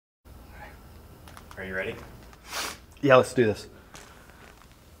Are you ready? Yeah, let's do this.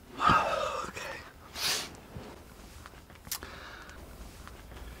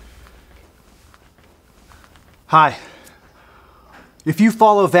 Hi. If you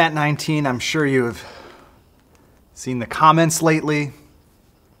follow VAT19, I'm sure you have seen the comments lately,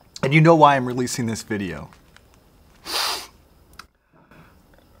 and you know why I'm releasing this video.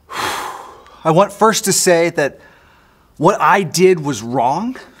 I want first to say that what I did was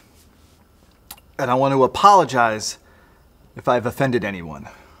wrong, and I want to apologize if I've offended anyone.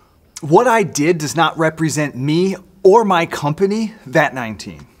 What I did does not represent me or my company,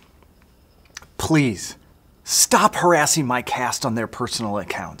 VAT19. Please, stop harassing my cast on their personal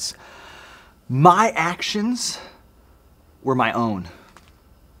accounts. My actions were my own.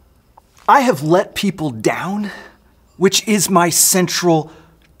 I have let people down, which is my central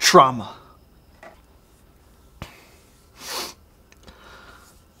trauma.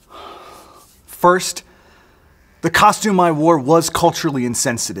 First, the costume I wore was culturally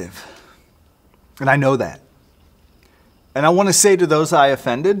insensitive, and I know that. And I want to say to those I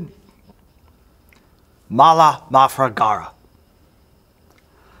offended, Mala Mafragara.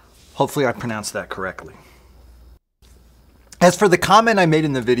 Hopefully I pronounced that correctly. As for the comment I made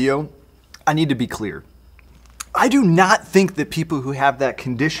in the video, I need to be clear. I do not think that people who have that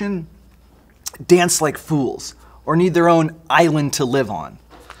condition dance like fools or need their own island to live on.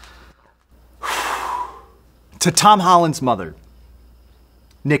 To Tom Holland's mother,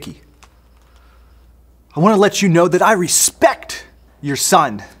 Nikki, I want to let you know that I respect your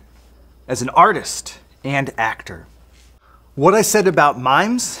son as an artist and actor. What I said about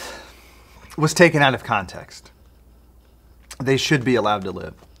mimes was taken out of context. They should be allowed to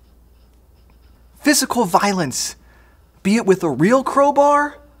live. Physical violence, be it with a real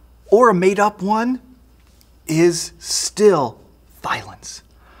crowbar or a made-up one, is still violence.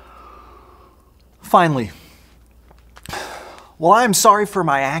 Finally, while I am sorry for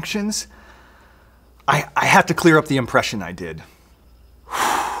my actions, I have to clear up the impression I did.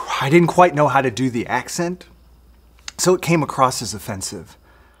 I didn't quite know how to do the accent, so it came across as offensive.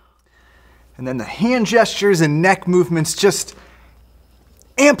 And then the hand gestures and neck movements just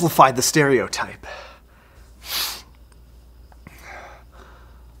amplified the stereotype.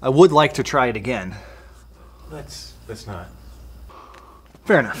 I would like to try it again. Let's not.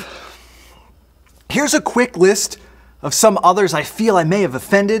 Fair enough. Here's a quick list of some others I feel I may have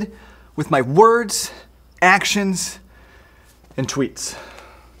offended with my words, actions, and tweets.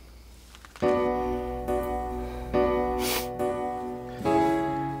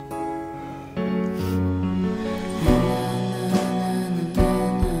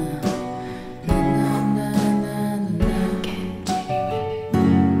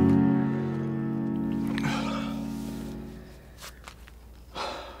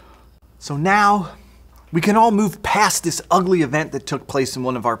 So now, we can all move past this ugly event that took place in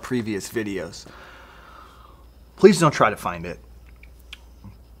one of our previous videos. Please don't try to find it.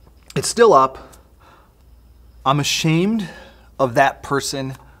 It's still up. I'm ashamed of that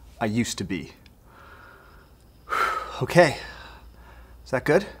person I used to be. Okay, is that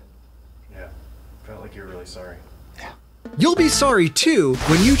good? Yeah, felt like you were really sorry. Yeah. You'll be sorry too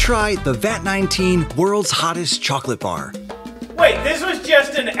when you try the VAT19 World's Hottest Chocolate Bar. Wait, this was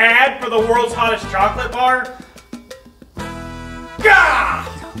just an ad for the world's hottest chocolate bar? Gah!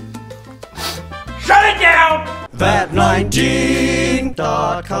 Shut it down!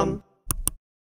 VAT19.com